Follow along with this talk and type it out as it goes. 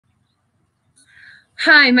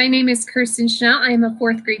Hi, my name is Kirsten Schnell. I am a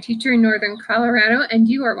fourth grade teacher in Northern Colorado, and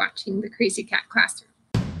you are watching the Crazy Cat Classroom.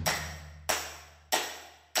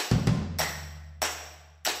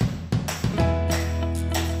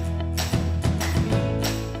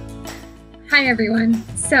 Hi, everyone.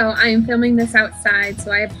 So I am filming this outside,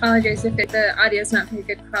 so I apologize if the audio is not very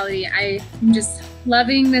good quality. I am just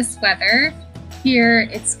loving this weather. Here,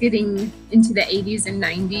 it's getting into the 80s and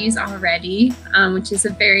 90s already, which is a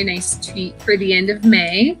very nice treat for the end of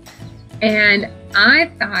May. And I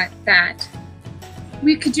thought that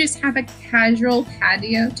we could just have a casual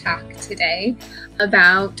patio talk today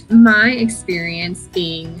about my experience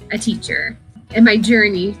being a teacher. And my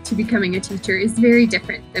journey to becoming a teacher is very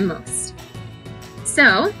different than most.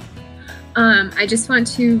 So I just want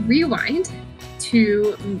to rewind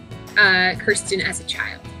to Kirsten as a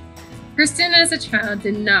child. Kirsten as a child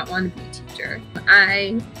did not want to be a teacher.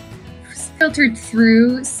 I filtered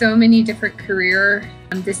through so many different career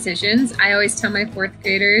decisions. I always tell my fourth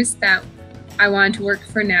graders that I wanted to work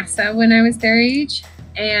for NASA when I was their age.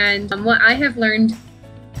 And what I have learned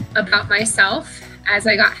about myself as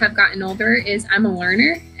I have gotten older is I'm a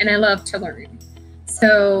learner and I love to learn.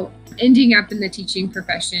 So ending up in the teaching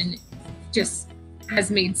profession just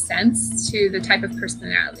has made sense to the type of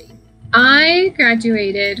personality. I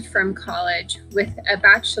graduated from college with a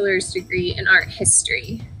bachelor's degree in art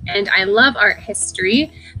history. And I love art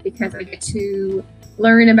history because I get to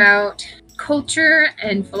learn about culture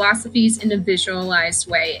and philosophies in a visualized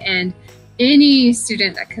way. And any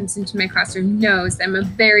student that comes into my classroom knows I'm a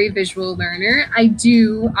very visual learner. I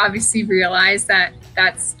do obviously realize that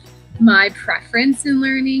that's my preference in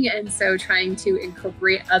learning, and so trying to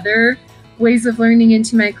incorporate other ways of learning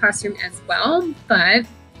into my classroom as well. But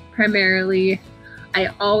primarily, I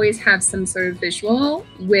always have some sort of visual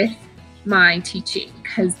with my teaching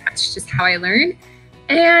because that's just how I learn.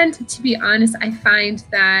 And to be honest, I find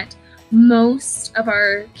that most of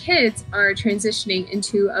our kids are transitioning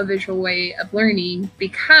into a visual way of learning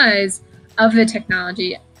because of the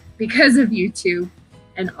technology, because of YouTube,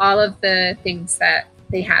 and all of the things that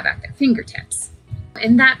they have at their fingertips.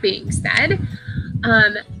 And that being said,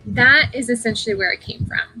 that is essentially where I came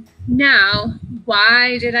from. Now,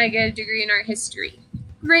 why did I get a degree in art history?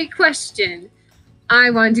 Great question.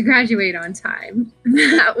 I wanted to graduate on time.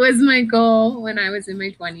 That was my goal when I was in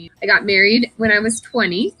my 20s. I got married when I was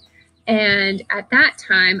 20. And at that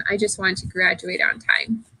time, I just wanted to graduate on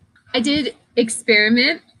time. I did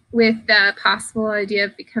experiment with the possible idea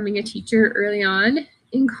of becoming a teacher early on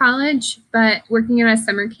in college, but working at a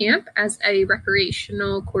summer camp as a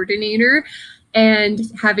recreational coordinator and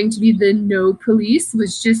having to be the no police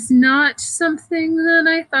was just not something that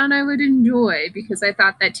I thought I would enjoy, because I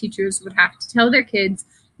thought that teachers would have to tell their kids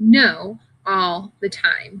no all the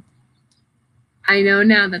time. I know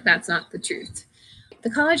now that that's not the truth. The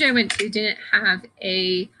college I went to didn't have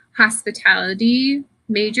a hospitality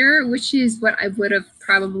major, which is what I would have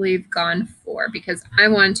probably gone for because I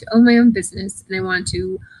wanted to own my own business and I wanted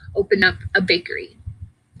to open up a bakery.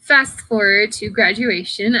 Fast forward to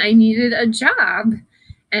graduation, I needed a job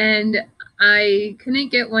and I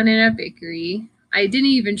couldn't get one in a bakery. I didn't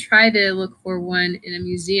even try to look for one in a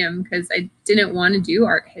museum because I didn't want to do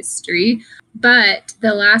art history. But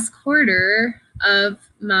the last quarter of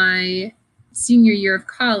my senior year of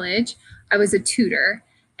college, I was a tutor.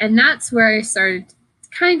 And that's where I started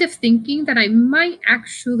kind of thinking that I might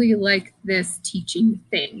actually like this teaching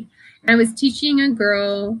thing. I was teaching a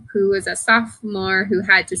girl who was a sophomore who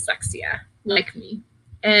had dyslexia, like me.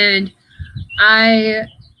 And I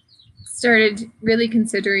started really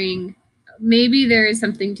considering maybe there is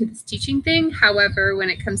something to this teaching thing. However, when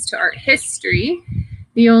it comes to art history,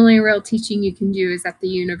 the only real teaching you can do is at the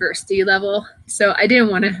university level. So I didn't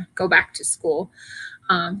want to go back to school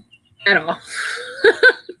at all,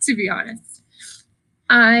 to be honest.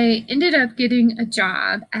 I ended up getting a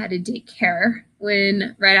job at a daycare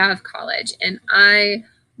right out of college, and I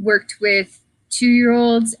worked with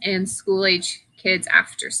 2-year-olds and school-age kids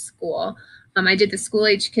after school. I did the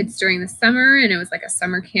school-age kids during the summer, and it was like a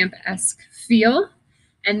summer camp-esque feel.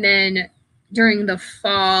 And then during the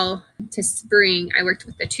fall to spring, I worked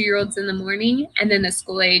with the 2-year-olds in the morning and then the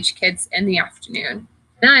school-age kids in the afternoon.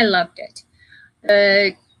 And I loved it.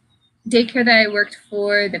 The daycare that I worked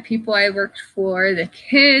for, the people I worked for, the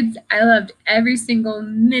kids, I loved every single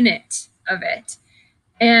minute of it.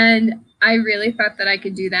 And I really thought that I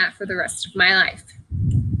could do that for the rest of my life.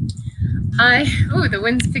 Oh, the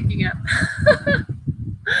wind's picking up.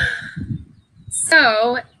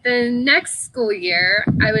 So the next school year,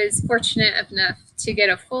 I was fortunate enough to get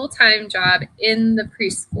a full-time job in the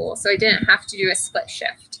preschool, so I didn't have to do a split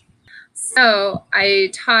shift. So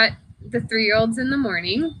I taught the 3-year-olds in the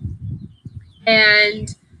morning.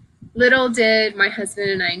 And little did my husband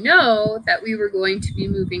and I know that we were going to be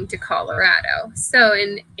moving to Colorado. So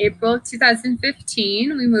in April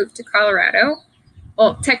 2015, we moved to Colorado.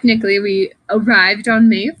 Well, technically, we arrived on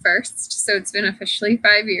May 1st, so it's been officially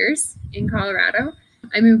 5 years in Colorado.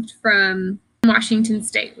 I moved from Washington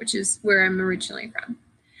State, which is where I'm originally from,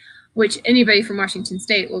 which anybody from Washington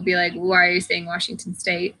State will be like, why are you saying Washington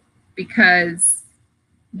State? Because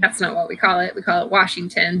that's not what we call it. We call it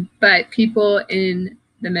Washington. But people in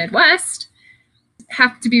the Midwest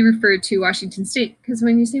have to be referred to Washington State because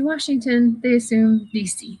when you say Washington, they assume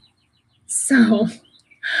DC. So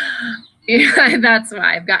yeah, that's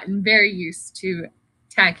why I've gotten very used to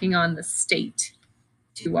tacking on the state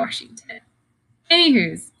to Washington.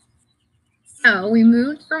 Anywho's, so we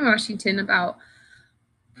moved from Washington about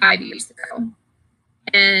 5 years ago.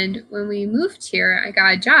 And when we moved here, I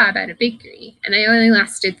got a job at a bakery, and I only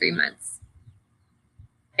lasted 3 months.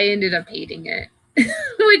 I ended up hating it,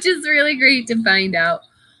 which is really great to find out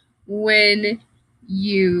when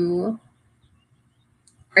you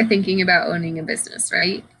are thinking about owning a business,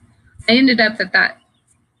 right? I ended up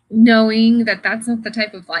knowing that that's not the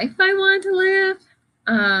type of life I wanted to live.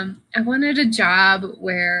 I wanted a job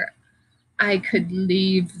where I could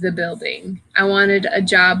leave the building. I wanted a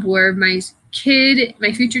job where my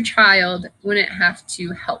future child, wouldn't have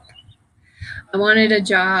to help. I wanted a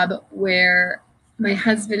job where my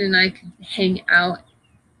husband and I could hang out.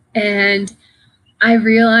 And I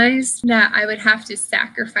realized that I would have to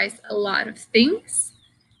sacrifice a lot of things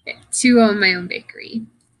to own my own bakery.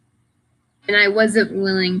 And I wasn't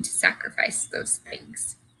willing to sacrifice those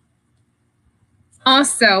things.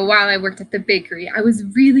 Also, while I worked at the bakery, I was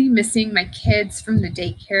really missing my kids from the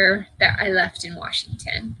daycare that I left in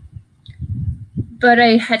Washington. But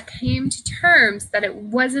I had came to terms that it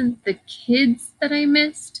wasn't the kids that I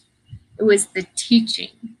missed, it was the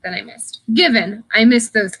teaching that I missed. Given I miss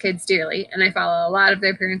those kids dearly, and I follow a lot of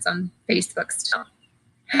their parents on Facebook still.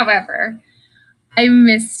 However, I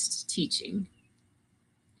missed teaching.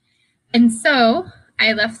 And so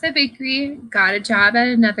I left the bakery, got a job at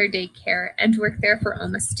another daycare, and worked there for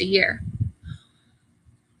almost a year.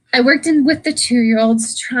 I worked with the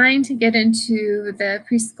 2-year-olds, trying to get into the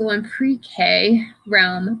preschool and pre-K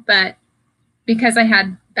realm, but because I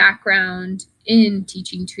had background in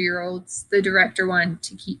teaching 2-year-olds, the director wanted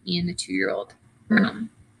to keep me in the 2-year-old realm.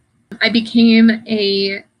 I became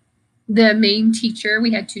the main teacher.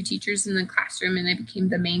 We had 2 teachers in the classroom, and I became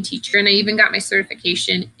the main teacher, and I even got my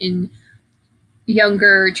certification in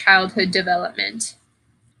younger childhood development.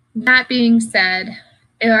 That being said,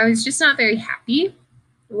 I was just not very happy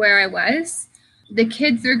where I was. The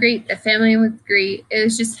kids were great. The family was great. It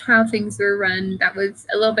was just how things were run that was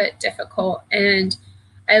a little bit difficult. And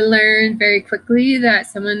I learned very quickly that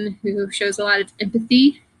someone who shows a lot of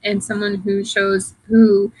empathy and someone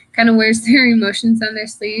who kind of wears their emotions on their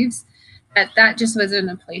sleeves, that just wasn't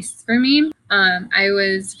a place for me. I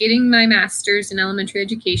was getting my master's in elementary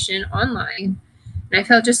education online, and I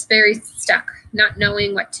felt just very stuck, not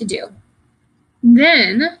knowing what to do.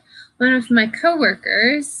 Then one of my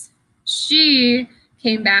coworkers, she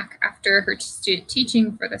came back after her student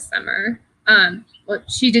teaching for the summer. Well,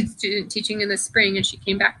 she did student teaching in the spring, and she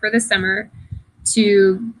came back for the summer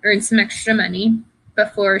to earn some extra money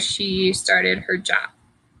before she started her job.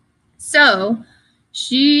 So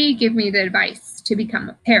she gave me the advice to become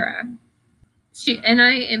a para. And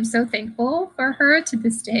I am so thankful for her to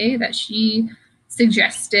this day that she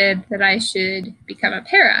suggested that I should become a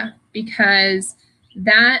para, because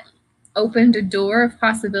that opened a door of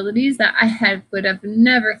possibilities that I would have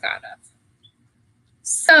never thought of.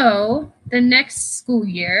 So the next school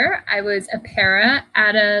year, I was a para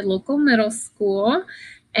at a local middle school,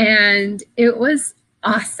 and it was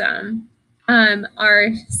awesome. Our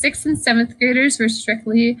 6th and 7th graders were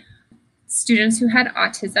strictly students who had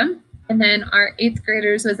autism, and then our 8th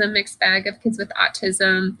graders was a mixed bag of kids with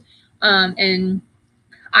autism and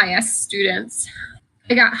IS students.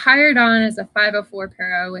 I got hired on as a 504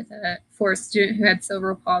 para for a student who had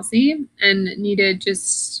cerebral palsy and needed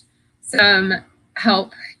just some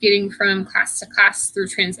help getting from class to class through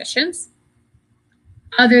transitions.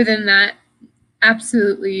 Other than that,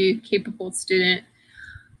 absolutely capable student.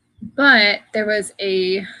 But there was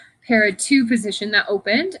a para 2 position that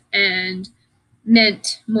opened and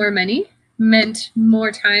meant more money, meant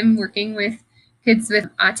more time working with kids with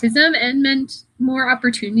autism, and meant more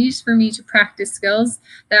opportunities for me to practice skills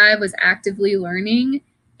that I was actively learning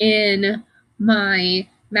in my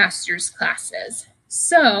master's classes.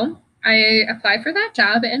 So I applied for that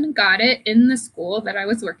job and got it in the school that I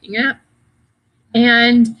was working at.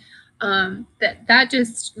 And that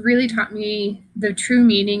just really taught me the true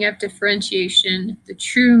meaning of differentiation, the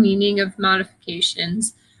true meaning of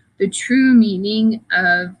modifications, the true meaning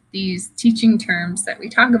of these teaching terms that we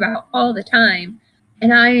talk about all the time.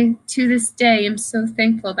 And I, to this day, am so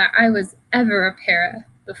thankful that I was ever a para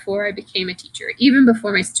before I became a teacher, even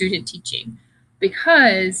before my student teaching,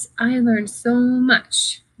 because I learned so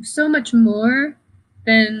much more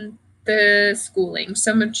than the schooling,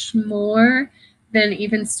 so much more than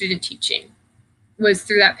even student teaching was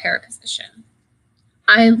through that para position.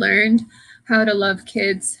 I learned how to love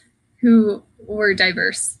kids who were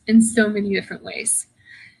diverse in so many different ways.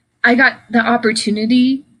 I got the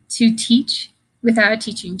opportunity to teach without a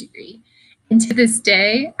teaching degree. And to this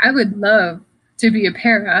day, I would love to be a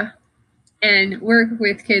para and work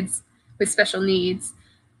with kids with special needs.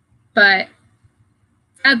 But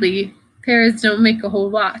sadly, paras don't make a whole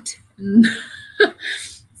lot.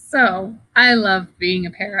 So I love being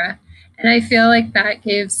a para. And I feel like that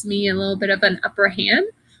gives me a little bit of an upper hand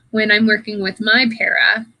when I'm working with my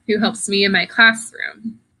para who helps me in my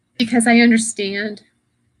classroom, because I understand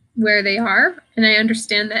where they are and I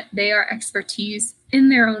understand that they are expertise in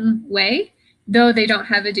their own way. Though they don't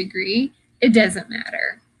have a degree, it doesn't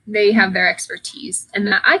matter. They have their expertise and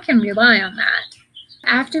that I can rely on that.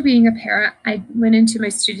 After being a para, I went into my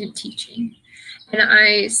student teaching. And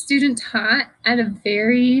I student taught at a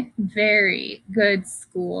very, very good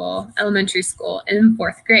school, elementary school, in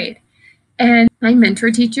 4th grade. And my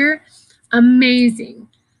mentor teacher, amazing.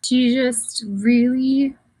 She just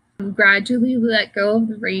really gradually let go of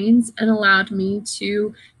the reins and allowed me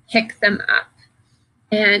to pick them up.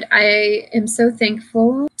 And I am so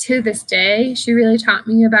thankful to this day. She really taught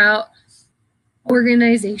me about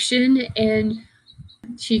organization, and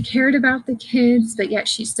she cared about the kids, but yet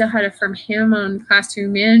she still had a firm hand on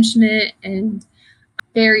classroom management and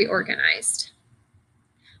very organized.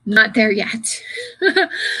 Not there yet,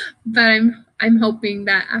 but I'm hoping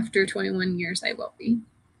that after 21 years I will be.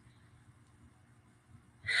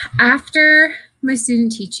 After my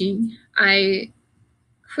student teaching, I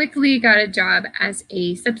quickly got a job as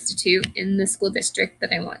a substitute in the school district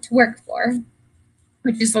that I want to work for,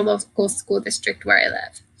 which is the local school district where I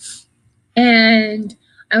live. And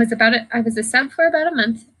I was a sub for about a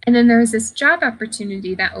month, and then there was this job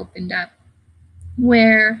opportunity that opened up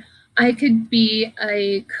where I could be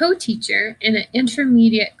a co-teacher in an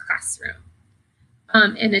intermediate classroom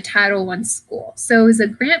in a Title I school. So it was a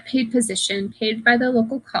grant-paid position paid by the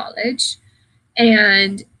local college,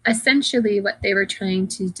 and essentially what they were trying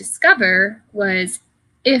to discover was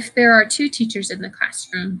if there are 2 teachers in the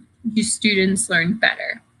classroom, do students learn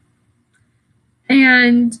better?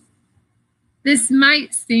 And this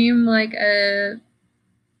might seem like a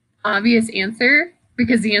obvious answer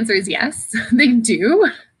because the answer is yes, they do.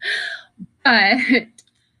 But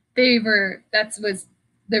that was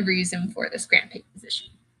the reason for this grant paid position.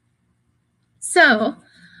 So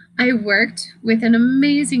I worked with an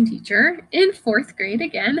amazing teacher in 4th grade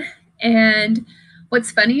again. And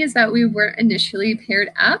what's funny is that we weren't initially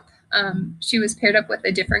paired up. She was paired up with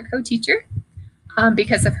a different co-teacher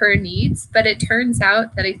because of her needs. But it turns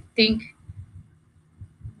out that I think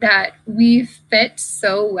that we fit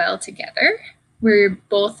so well together. We're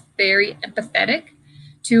both very empathetic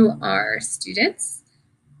to our students.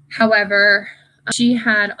 However, she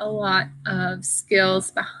had a lot of skills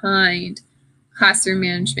behind classroom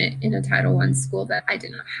management in a Title I school that I did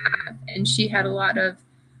not have. And she had a lot of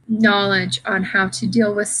knowledge on how to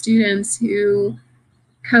deal with students who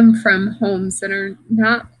come from homes that are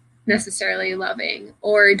not necessarily loving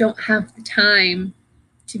or don't have the time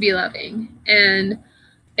to be loving. And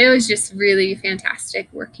it was just really fantastic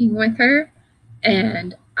working with her.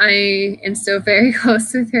 And I am so very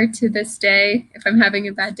close with her to this day. If I'm having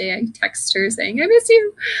a bad day, I text her saying, I miss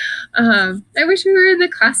you. I wish we were in the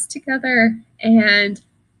class together. And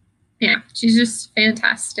yeah, she's just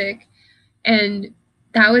fantastic. And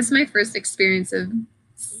that was my first experience of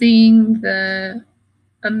seeing the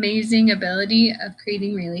amazing ability of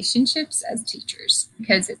creating relationships as teachers,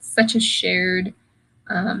 because it's such a shared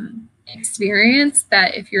experience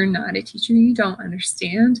that if you're not a teacher, you don't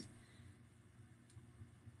understand.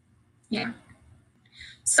 Yeah.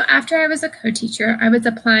 So after I was a co-teacher, I was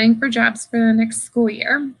applying for jobs for the next school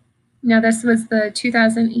year. Now, this was the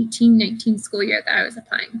 2018-19 school year that I was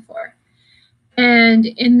applying for. And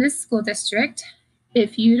in this school district,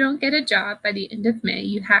 if you don't get a job by the end of May,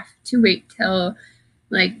 you have to wait till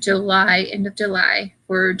like July, end of July,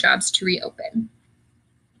 for jobs to reopen.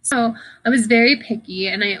 So I was very picky,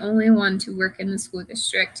 and I only wanted to work in the school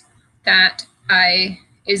district that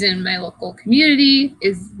is in my local community,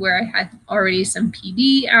 is where I had already some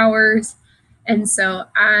PD hours, And so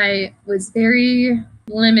I was very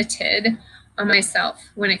limited on myself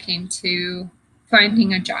when it came to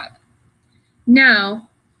finding a job. Now,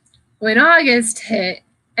 when August hit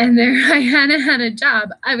and there I hadn't had a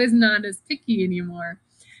job, I was not as picky anymore.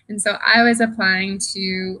 And so I was applying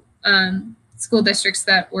to school districts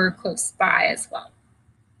that were close by as well.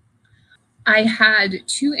 I had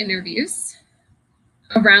 2 interviews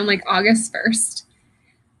around like August 1st.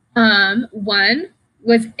 One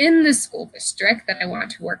was in the school district that I wanted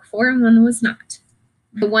to work for, and one was not.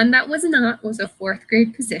 The one that was not was a 4th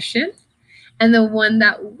grade position, and the one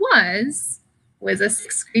that was a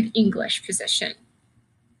 6th grade English position.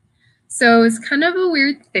 So it was kind of a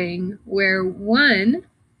weird thing where one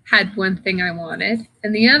had one thing I wanted,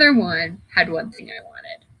 and the other one had one thing I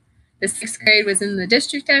wanted. The 6th grade was in the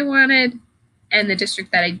district I wanted, and the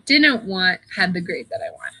district that I didn't want had the grade that I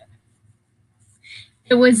wanted.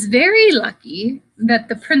 It was very lucky that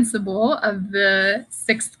the principal of the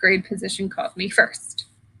 6th grade position called me first,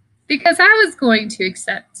 because I was going to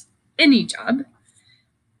accept any job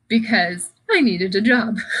because I needed a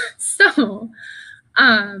job. So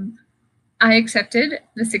I accepted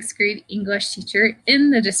the 6th grade English teacher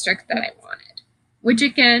in the district that I wanted, which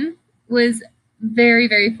again was very,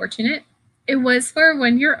 very fortunate. It was for a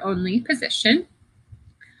 1-year only position,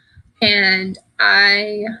 and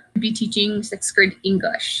I would be teaching 6th grade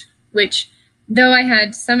English, which, though I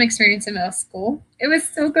had some experience in middle school, it was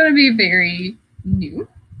still going to be very new,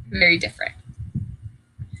 very different.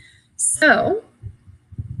 So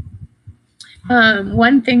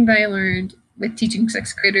one thing that I learned with teaching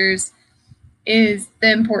 6th graders is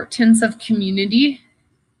the importance of community,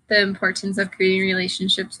 the importance of creating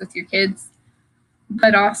relationships with your kids,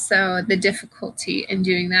 but also the difficulty in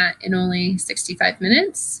doing that in only 65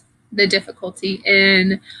 minutes, the difficulty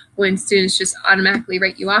in when students just automatically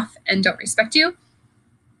write you off and don't respect you.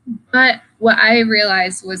 But what I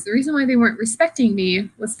realized was the reason why they weren't respecting me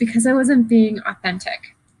was because I wasn't being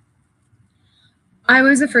authentic. I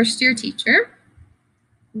was a 1st-year teacher.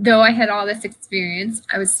 Though I had all this experience,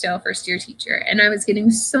 I was still a 1st-year teacher, and I was getting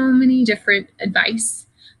so many different advice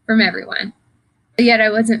from everyone. But yet I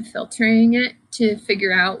wasn't filtering it to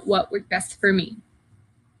figure out what worked best for me.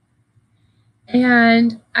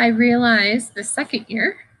 And I realized the 2nd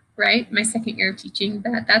year, right, my 2nd year of teaching,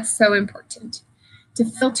 that that's so important to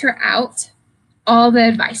filter out all the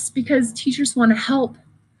advice, because teachers want to help,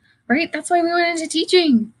 right? That's why we went into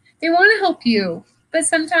teaching. They want to help you. But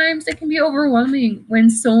sometimes it can be overwhelming when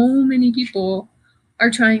so many people are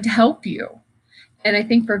trying to help you. And I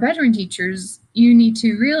think for veteran teachers, you need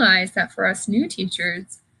to realize that for us new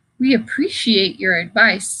teachers, we appreciate your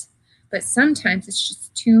advice, but sometimes it's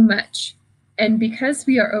just too much. And because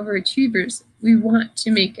we are overachievers, we want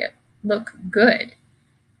to make it look good,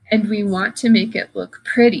 and we want to make it look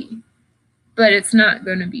pretty, but it's not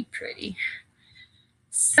going to be pretty.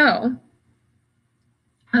 So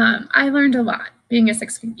I learned a lot being a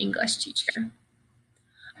 6th grade English teacher.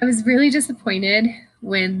 I was really disappointed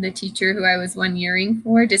when the teacher who I was 1-yearing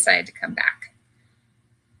for decided to come back,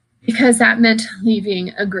 because that meant leaving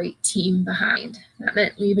a great team behind. That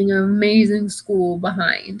meant leaving an amazing school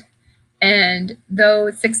behind. And though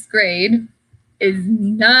 6th grade is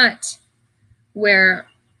not where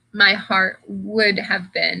my heart would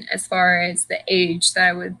have been as far as the age that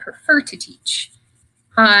I would prefer to teach,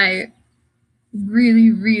 I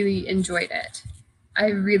really, really enjoyed it. I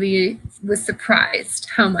really was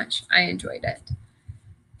surprised how much I enjoyed it.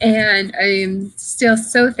 And I'm still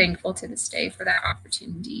so thankful to this day for that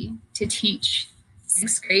opportunity to teach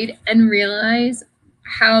 6th grade and realize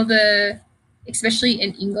how especially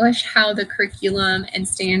in English, how the curriculum and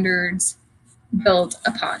standards build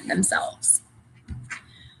upon themselves.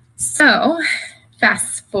 So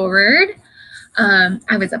fast forward,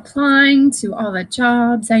 I was applying to all the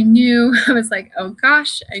jobs I knew. I was like, oh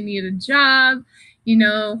gosh, I need a job. You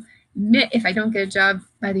know, if I don't get a job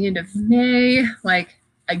by the end of May, like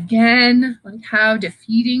again, like how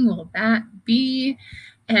defeating will that be?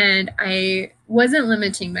 And I wasn't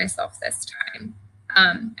limiting myself this time.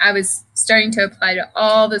 I was starting to apply to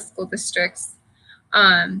all the school districts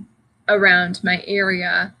around my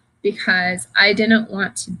area, because I didn't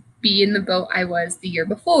want to be in the boat I was the year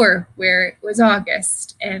before, where it was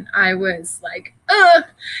August and I was like,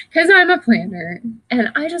 because I'm a planner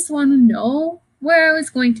and I just want to know where I was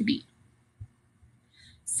going to be.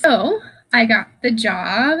 So I got the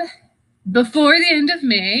job before the end of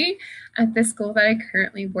May at the school that I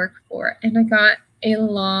currently work for, and I got a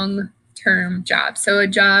long-term job. So a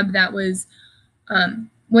job that wasn't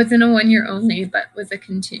a 1-year only, but was a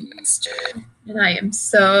continuous job. And I am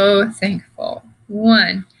so thankful.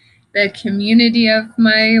 1, The community of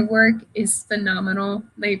my work is phenomenal.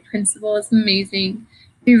 My principal is amazing.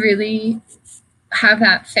 They really have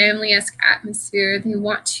that family-esque atmosphere. They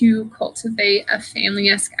want to cultivate a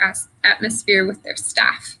family-esque atmosphere with their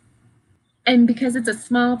staff. And because it's a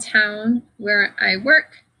small town where I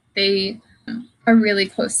work, they are really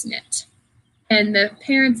close-knit. And the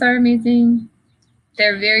parents are amazing.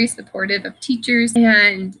 They're very supportive of teachers,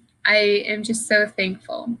 and I am just so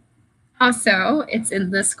thankful. Also, it's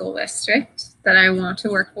in the school district that I want to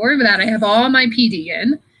work for, that I have all my PD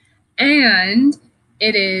in, and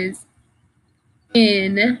it is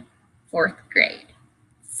in 4th grade.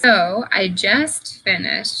 So I just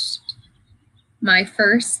finished my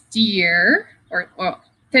first year,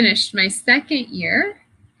 finished my 2nd year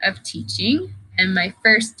of teaching, and my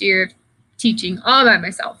first year of teaching all by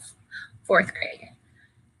myself, 4th grade.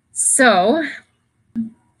 So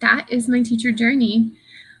that is my teacher journey.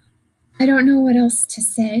 I don't know what else to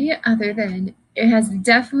say other than it has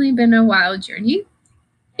definitely been a wild journey.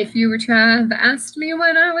 If you were to have asked me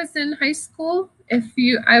when I was in high school,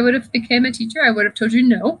 I would have become a teacher, I would have told you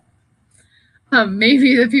no.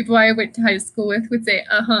 Maybe the people I went to high school with would say,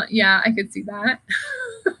 yeah, I could see that.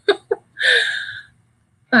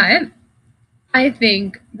 But I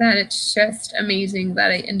think that it's just amazing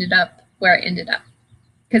that I ended up where I ended up,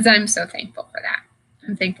 because I'm so thankful for that.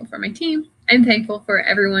 I'm thankful for my team. I'm thankful for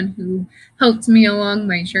everyone who helped me along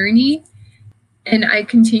my journey. And I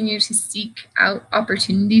continue to seek out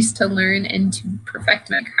opportunities to learn and to perfect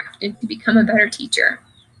my craft and to become a better teacher.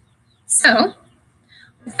 So,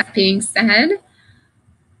 with that being said,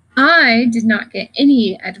 I did not get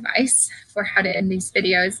any advice for how to end these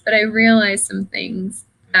videos, but I realized some things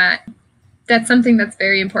that's something that's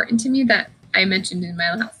very important to me that I mentioned in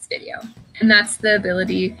my last video. And that's the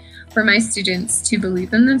ability for my students to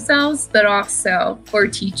believe in themselves, but also for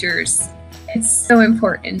teachers. It's so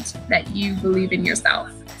important that you believe in yourself.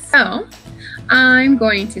 So I'm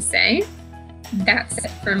going to say that's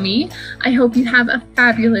it for me. I hope you have a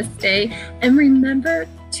fabulous day, and remember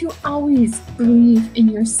to always believe in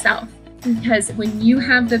yourself, because when you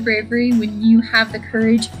have the bravery, when you have the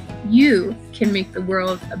courage, you can make the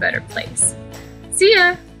world a better place. See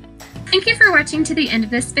ya! Thank you for watching to the end of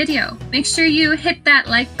this video. Make sure you hit that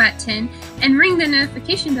like button and ring the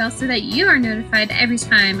notification bell so that you are notified every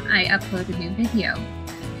time I upload a new video.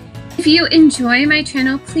 If you enjoy my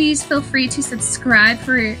channel, please feel free to subscribe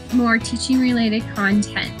for more teaching related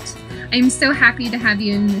content. I'm so happy to have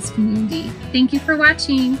you in this community. Thank you for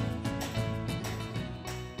watching.